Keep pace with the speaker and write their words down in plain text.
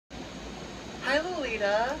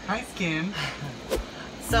Lolita. Hi, Skim.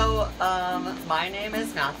 So, my name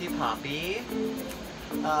is Matthew Poppy.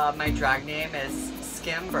 My drag name is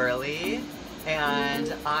Skim Burley.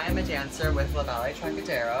 And I'm a dancer with La Ballet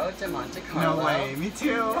Trocadero de Monte Carlo. No way, me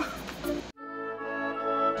too.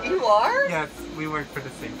 You are? Yes, we work for the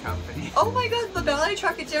same company. Oh my god, La Ballet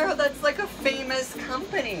Trocadero, that's like a famous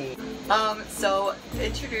company. So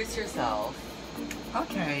introduce yourself.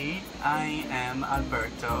 Okay, I am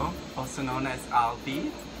Alberto, also known as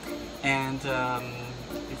Albi. And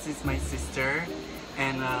this is my sister.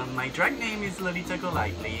 And my drag name is Lolita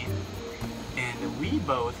Golightly. And we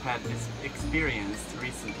both had this experienced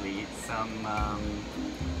recently some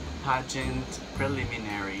pageant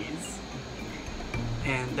preliminaries.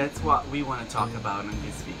 And that's what we want to talk about in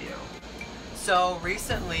this video. So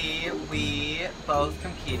recently we both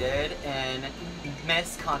competed in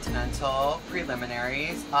Miss Continental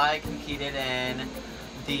preliminaries. I competed in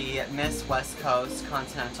the Miss West Coast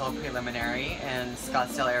Continental preliminary in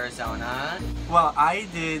Scottsdale, Arizona. Well, I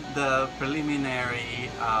did the preliminary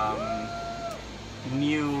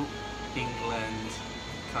New England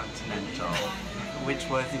Continental, which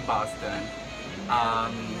was in Boston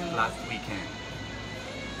last weekend.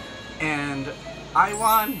 And I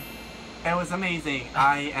won! It was amazing.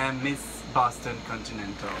 I am Miss Boston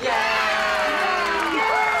Continental. Yay!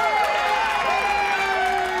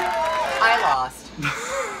 I lost.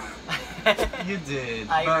 You did,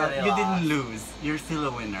 I but really you lost. didn't lose. You're still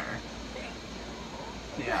a winner.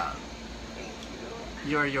 Yeah. Thank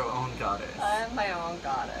you. You're your own goddess. I'm my own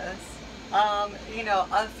goddess. You know,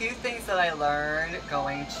 a few things that I learned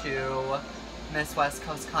going to Miss West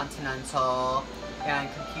Coast Continental and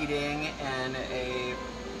competing in a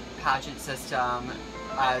pageant system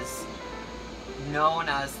as known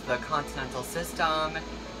as the Continental system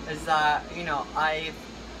is that, you know, I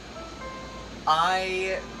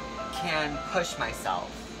can push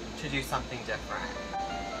myself to do something different.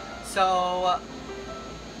 So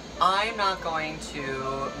I'm not going to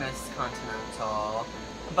Miss Continental,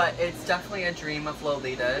 but it's definitely a dream of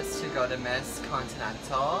Lolita's to go to Miss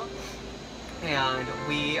Continental, and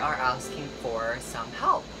we are asking for some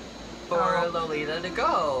help for Lolita to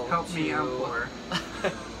go. Help to... me, I'm poor.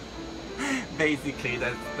 Basically,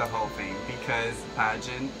 that's the whole thing, because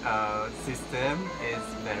pageant system is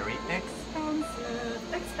very expensive.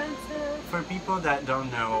 For people that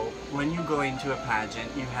don't know, when you go into a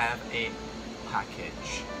pageant, you have a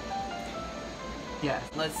package. Yes.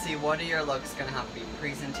 Let's see, what are your looks gonna have to be?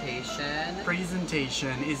 Presentation?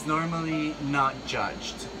 Presentation is normally not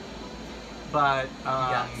judged, but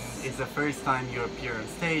Yes. it's the first time you appear on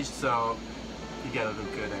stage, so you gotta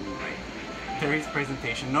look good anyway. There is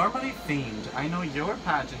presentation, normally themed. I know your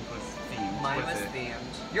pageant was themed. Mine was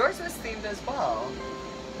themed. Yours was themed as well.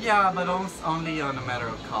 Yeah, but only on a matter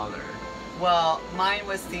of color. Well, mine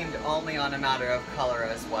was themed only on a matter of color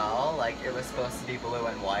as well. Like, it was supposed to be blue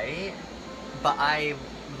and white. But I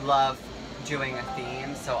love doing a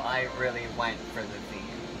theme, so I really went for the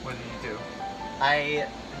theme. What did you do? I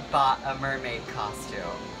bought a mermaid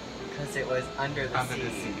costume because it was under the sea. Under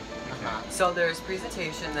the sea. Okay. So there's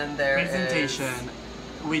presentation, then there Presentation,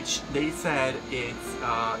 which they said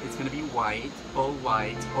it's gonna be white, all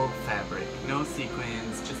fabric, no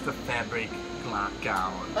sequins, just a fabric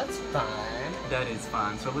gown. That's fun. That is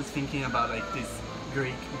fun. So I was thinking about like this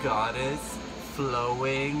Greek goddess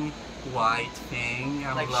flowing white thing.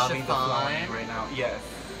 I'm like loving chiffon? the flowing right now. Yes,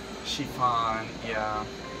 chiffon. Yeah,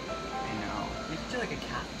 I know. You could do like a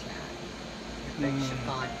caftan. Like big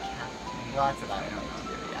chiffon caftan. Well, that's about it.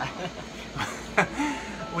 Yeah.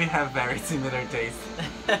 We have very similar tastes.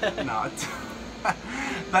 Not.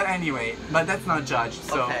 But anyway, but that's not judged.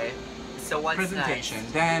 So okay. So what's presentation.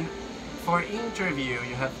 next? Then for interview,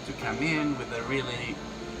 you have to come in with a really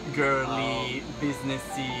girly,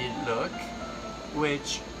 businessy look,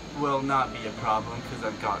 which will not be a problem because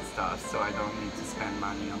I've got stuff, so I don't need to spend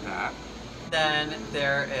money on that. Then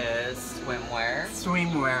there is swimwear.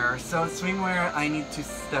 Swimwear. So swimwear, I need to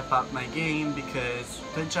step up my game because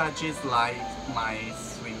the judges like my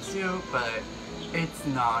swimsuit, but it's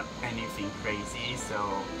not anything crazy,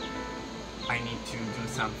 so I need to do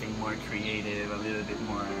something more creative, a little bit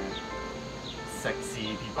more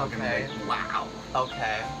sexy. People are gonna be like, wow.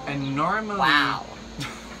 Okay. And normally, wow.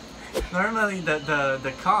 Normally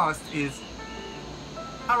the cost is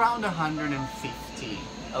around 150.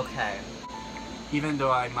 Okay. Even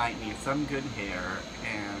though I might need some good hair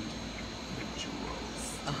and the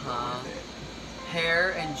jewels. Uh-huh.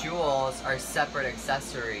 Hair and jewels are separate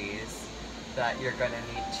accessories that you're gonna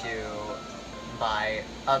need to buy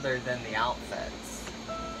other than the outfits.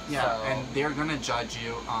 Yeah, so, and they're gonna judge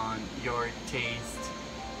you on your taste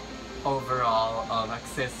overall of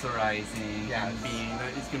accessorizing Yes. and being,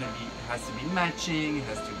 it has to be matching, it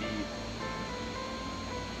has to be,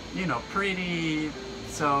 you know, pretty.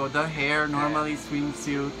 So the hair, normally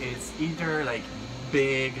swimsuit is either like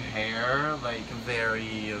big hair, like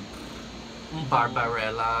very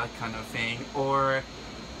Barbarella kind of thing, or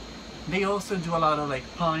they also do a lot of like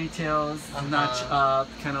ponytails, notch up,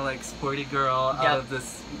 kind of like sporty girl out of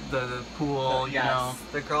the pool, you know.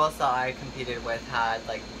 The girls that I competed with had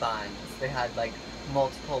like buns. They had like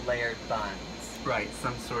multiple layered buns. Right,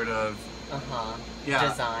 some sort of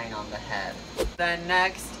design on the head. Then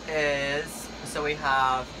next is, so we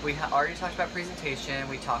already talked about presentation,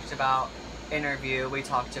 we talked about interview, we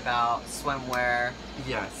talked about swimwear.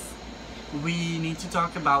 Yes. We need to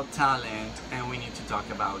talk about talent, and we need to talk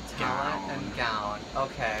about Talent and gown.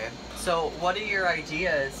 Okay. So what are your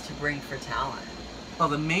ideas to bring for talent? Well,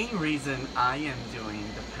 the main reason I am doing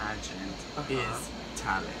the pageant is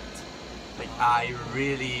talent. Like, I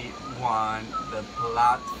really want the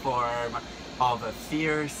platform of a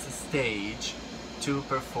fierce stage to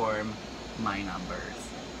perform my numbers.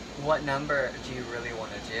 What number do you really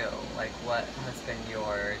want to do? Like, what has been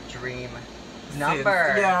your dream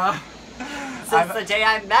number? Since the day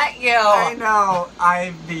I met you! I know!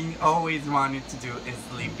 I've been always wanted to do a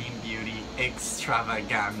Sleeping Beauty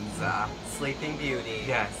extravaganza. Sleeping Beauty.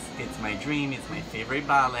 Yes, it's my dream, it's my favorite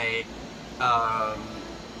ballet.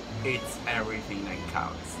 It's everything that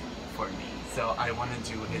counts for me. So I want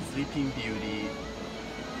to do a Sleeping Beauty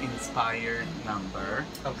inspired number.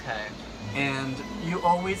 Okay. And you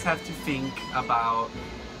always have to think about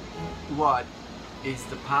what is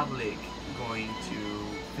the public going to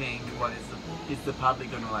think, what is the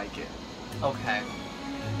public gonna like it. Okay.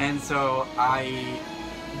 And so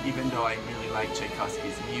even though I really like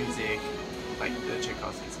Tchaikovsky's music, like the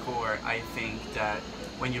Tchaikovsky score, I think that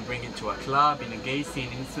when you bring it to a club in a gay scene,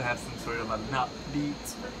 it needs to have some sort of an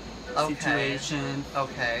upbeat situation.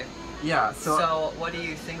 Okay. Yeah, so what are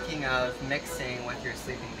you thinking of mixing with your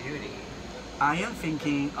Sleeping Beauty? I am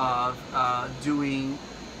thinking of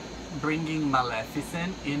bringing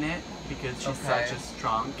Maleficent in it, because she's such a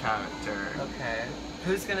strong character. Okay.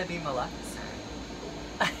 Who's gonna be Maleficent?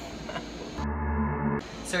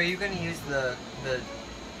 So are you gonna use the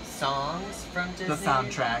songs from Disney? The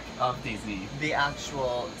soundtrack of Disney. The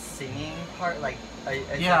actual singing part, like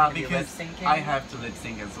because lip syncing? I have to lip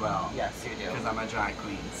sync as well. Yes, you do. Because I'm a drag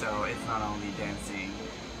queen, so it's not only dancing,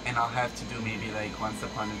 and I'll have to do maybe like Once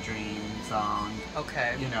Upon a Dream song.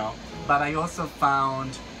 Okay. You know, but I also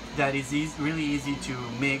found that it's really easy to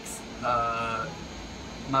mix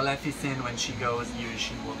Maleficent. When she goes,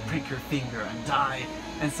 she will prick her finger and die,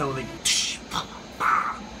 and so like,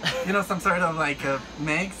 you know, some sort of like a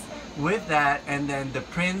mix with that, and then the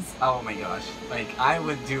prince. Oh my gosh, like I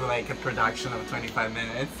would do like a production of 25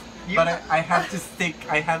 minutes, but I have to stick.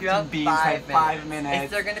 I have to be inside 5 minutes.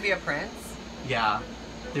 Is there going to be a prince? Yeah,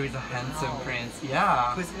 there is a handsome prince.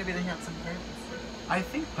 Yeah. Who's going to be the handsome prince? I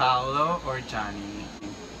think Paolo or Gianni.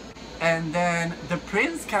 And then the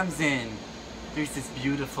prince comes in. There's this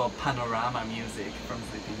beautiful panorama music from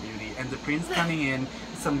Sleeping Beauty, and the prince coming in,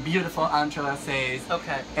 some beautiful entrelacs.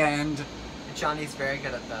 Okay. And Johnny's very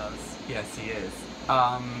good at those. Yes, he is.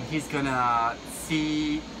 He's gonna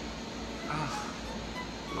see. Oh,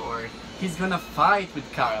 Lord. He's gonna fight with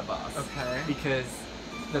Carabas. Okay. Because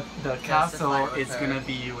the castle is gonna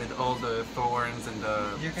be with all the thorns and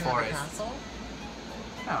the You're gonna forest. have a castle?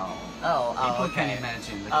 No. Oh, People okay. can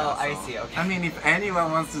imagine the castle. Oh, I see, okay. I mean, if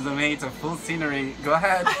anyone wants to donate a full scenery, go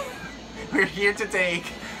ahead. We're here to take.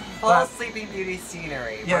 Full Sleeping Beauty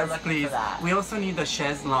scenery. Yes, We're looking please. for that. We also need a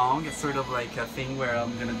chaise longue. It's sort of like a thing where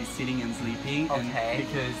I'm gonna be sitting and sleeping. Okay. And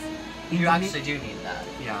because you actually do need that.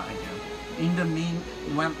 Yeah, I do. In the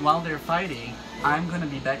while they're fighting, I'm gonna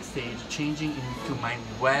be backstage changing into my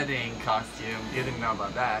wedding costume. You didn't know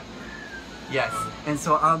about that. Yes, and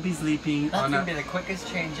so I'll be sleeping That's on gonna be the quickest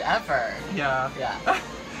change ever. Yeah. Yeah.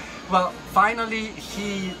 Well, finally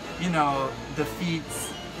he,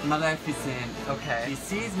 defeats Maleficent. Okay. He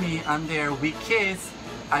sees me, I'm there, we kiss,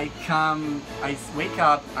 I wake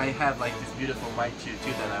up, I have like this beautiful white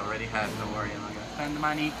tutu that I already have, don't worry, I'm not gonna spend the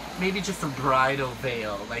money. Maybe just a bridal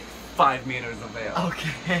veil, like 5 meters of veil.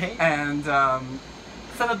 Okay. And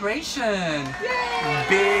celebration! Yay!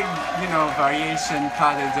 Big, variation,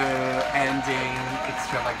 pas de deux, ending,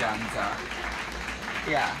 extravaganza.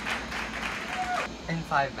 Yeah. In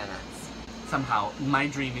 5 minutes. Somehow, my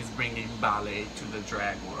dream is bringing ballet to the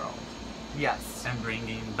drag world. Yes. And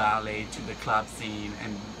bringing ballet to the club scene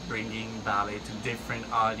and bringing ballet to different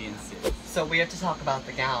audiences. So we have to talk about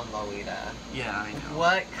the gown, Lolita. Yeah, I know.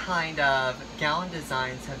 What kind of gown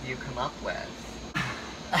designs have you come up with?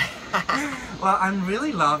 Well, I'm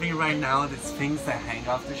really loving right now these things that hang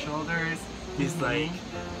off the shoulders. It's like,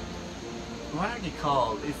 what are they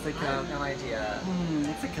called? It's like I have no idea.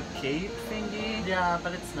 It's like a cape thingy. Yeah,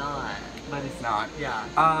 but it's not. But it's not.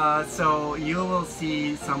 Yeah. So you will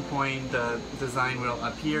see some point the design will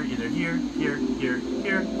appear either here, here, here,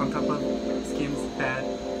 here, on top of Skim's head,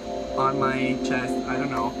 on my chest, I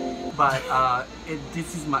don't know. But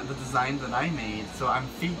this is the design that I made. So I'm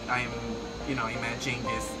you know, imagining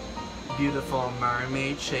this beautiful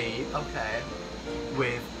mermaid shape. Okay.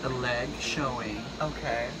 With a leg showing.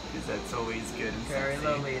 Okay. Because that's always good and Very sexy.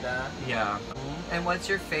 Lolita. Yeah. And what's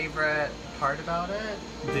your favorite part about it?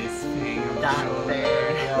 This thing on the That shoulder.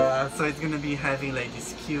 there. Yeah. So it's gonna be having like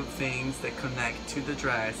these cute things that connect to the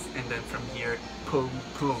dress, and then from here, boom,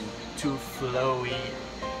 boom, two flowy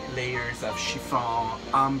layers of chiffon,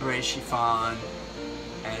 ombre chiffon,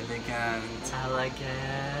 elegant,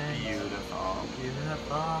 beautiful.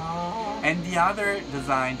 And the other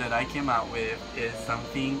design that I came out with is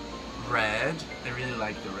something red. I really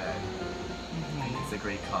like the red. And it's a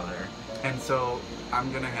great color. And so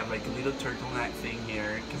I'm gonna have like a little turtleneck thing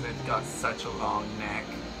here because it's got such a long neck.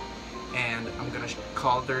 And I'm gonna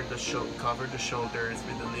cover the shoulders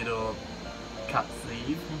with a little cut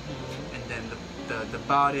sleeve. And then the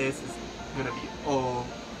bodice is gonna be all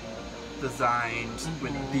designed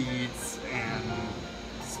with beads and,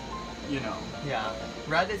 you know. Yeah.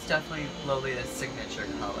 Red is definitely Lolita's signature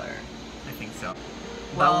color. I think so.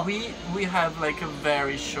 Well, but we have like a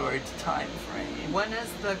very short time frame. When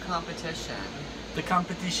is the competition? The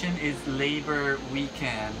competition is Labor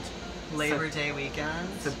Weekend. Labor Day weekend?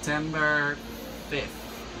 September 5th.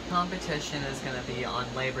 Competition is going to be on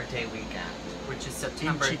Labor Day weekend, which is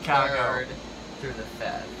September in Chicago. 3rd through the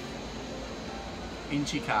 5th. In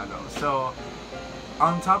Chicago. So,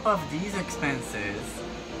 on top of these expenses,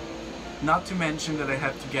 not to mention that I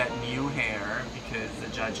have to get new hair because the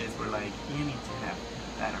judges were like, you need to have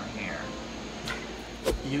better hair.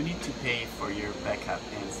 You need to pay for your backup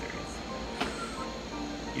dancers.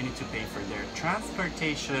 You need to pay for their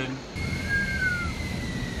transportation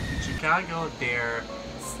in Chicago, their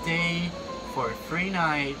stay for 3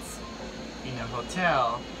 nights in a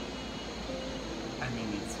hotel. I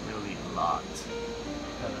mean, it's really a lot.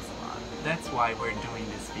 That is a lot. That's why we're doing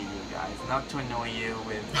this video, guys. Not to annoy you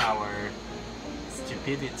with our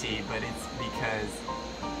stupidity, but it's because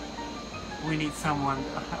we need someone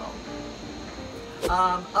to help.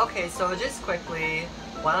 Okay, so just quickly,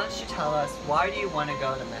 why don't you tell us, why do you want to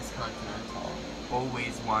go to Miss Continental?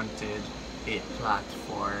 Always wanted a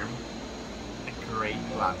platform, a great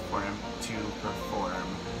platform to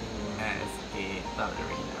perform as a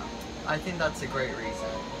ballerina. I think that's a great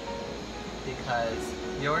reason. Because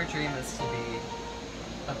your dream is to be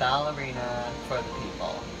a ballerina for the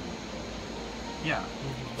people. Yeah.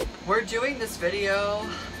 We're doing this video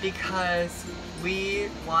because we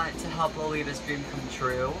want to help Lolita's dream come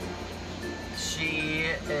true. She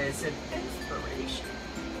is an inspiration.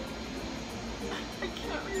 I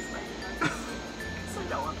can't raise my hand because I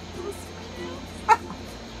don't want to lose.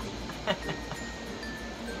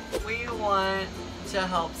 We want to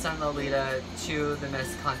help send Lolita to the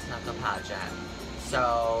Miss Continental Pageant.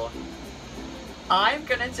 So I'm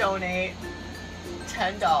gonna donate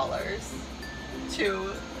 $10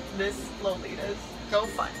 to Miss Lolita's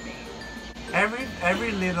GoFundMe.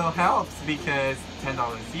 Every little helps because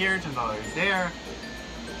 $10 here, $10 there,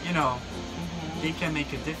 you know, it can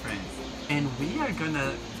make a difference. And we are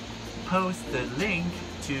gonna post the link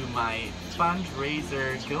to my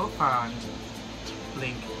fundraiser GoFund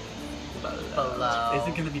link below. Is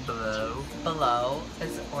it gonna be below? Below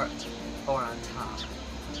is or on top.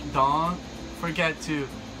 Don't forget to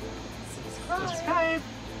subscribe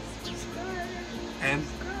and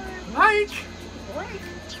like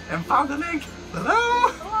and follow the link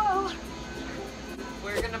below.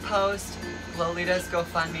 We're gonna post Lolita's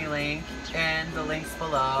GoFundMe link in the links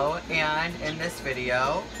below and in this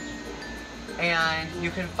video. And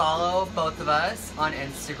you can follow both of us on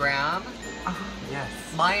Instagram. Yes.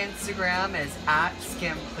 My Instagram is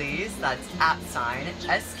 @skimplease. That's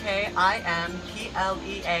 @SKIMPLEASE.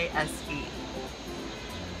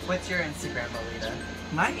 What's your Instagram, Lolita?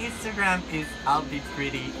 My Instagram is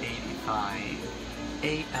albipretty85.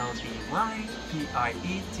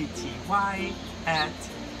 ALBYPRETTY at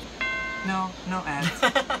no at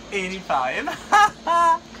 85.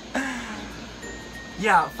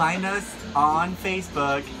 Yeah, find us on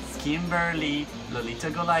Facebook, Skim Burley, Lolita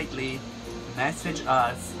Golightly. Message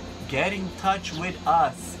us, get in touch with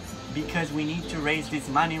us because we need to raise this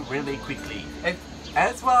money really quickly.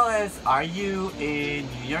 As well as, are you a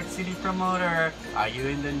New York City promoter? Are you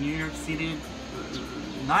in the New York City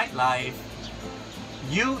nightlife,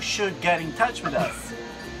 you should get in touch with us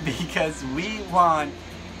because we want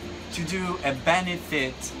to do a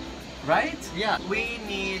benefit, right? Yeah. We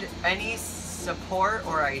need any support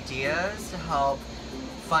or ideas to help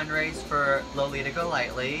fundraise for Lolita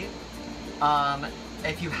Golightly.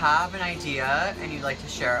 If you have an idea and you'd like to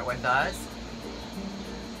share it with us,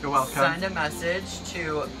 you're welcome. Send a message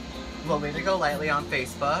to Lolita Golightly on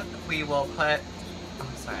Facebook. We will put... Oh,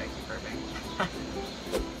 sorry, I keep burping.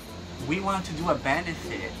 We want to do a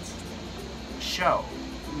benefit show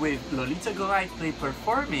with Lolita Golightly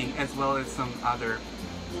performing, as well as some other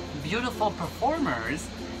beautiful performers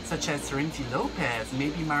such as Serenity Lopez,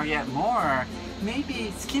 maybe Mariette Moore,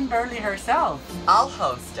 maybe Skim Burley herself. I'll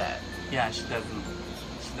host it. Yeah, she doesn't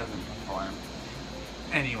perform.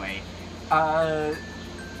 Anyway,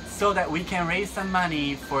 so that we can raise some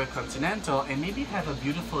money for Continental and maybe have a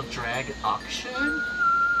beautiful drag auction.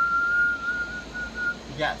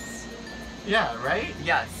 Yes. Yeah, right?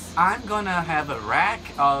 Yes. I'm gonna have a rack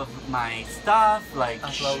of my stuff, like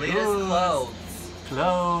Lolita's shoes,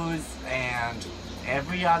 clothes, and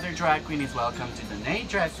every other drag queen is welcome to donate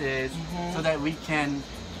dresses, so that we can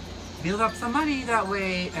build up some money that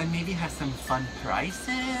way and maybe have some fun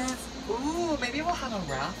prizes. Ooh, maybe we'll have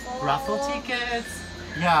a raffle. Raffle tickets.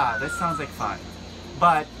 Yeah, that sounds like fun.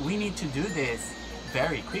 But we need to do this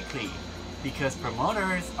very quickly because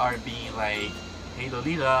promoters are being like, hey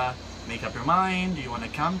Lolita, make up your mind. Do you want to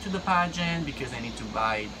come to the pageant? Because I need to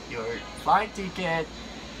buy your flight ticket.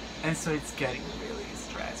 And so it's getting really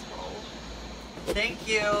stressful. Thank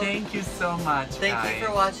you. Thank you so much, Thank guys. you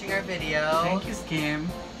for watching our video. Thank you, Skim.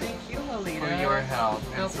 Thank you, Lolita. For your help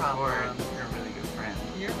and No support. problem. You're a really good friend.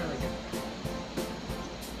 You're really good.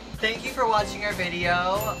 Thank you for watching our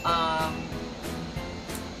video.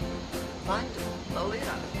 Fund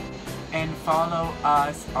Lolita. And follow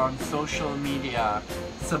us on social media.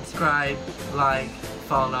 Subscribe, like,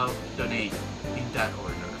 follow, donate in that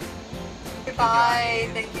order. Bye.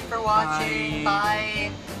 Thank you for watching.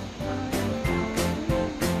 Bye. Bye.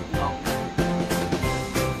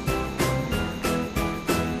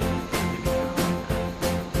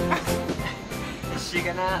 Is she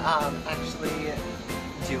gonna actually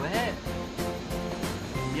do it?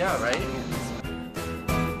 Yeah, right?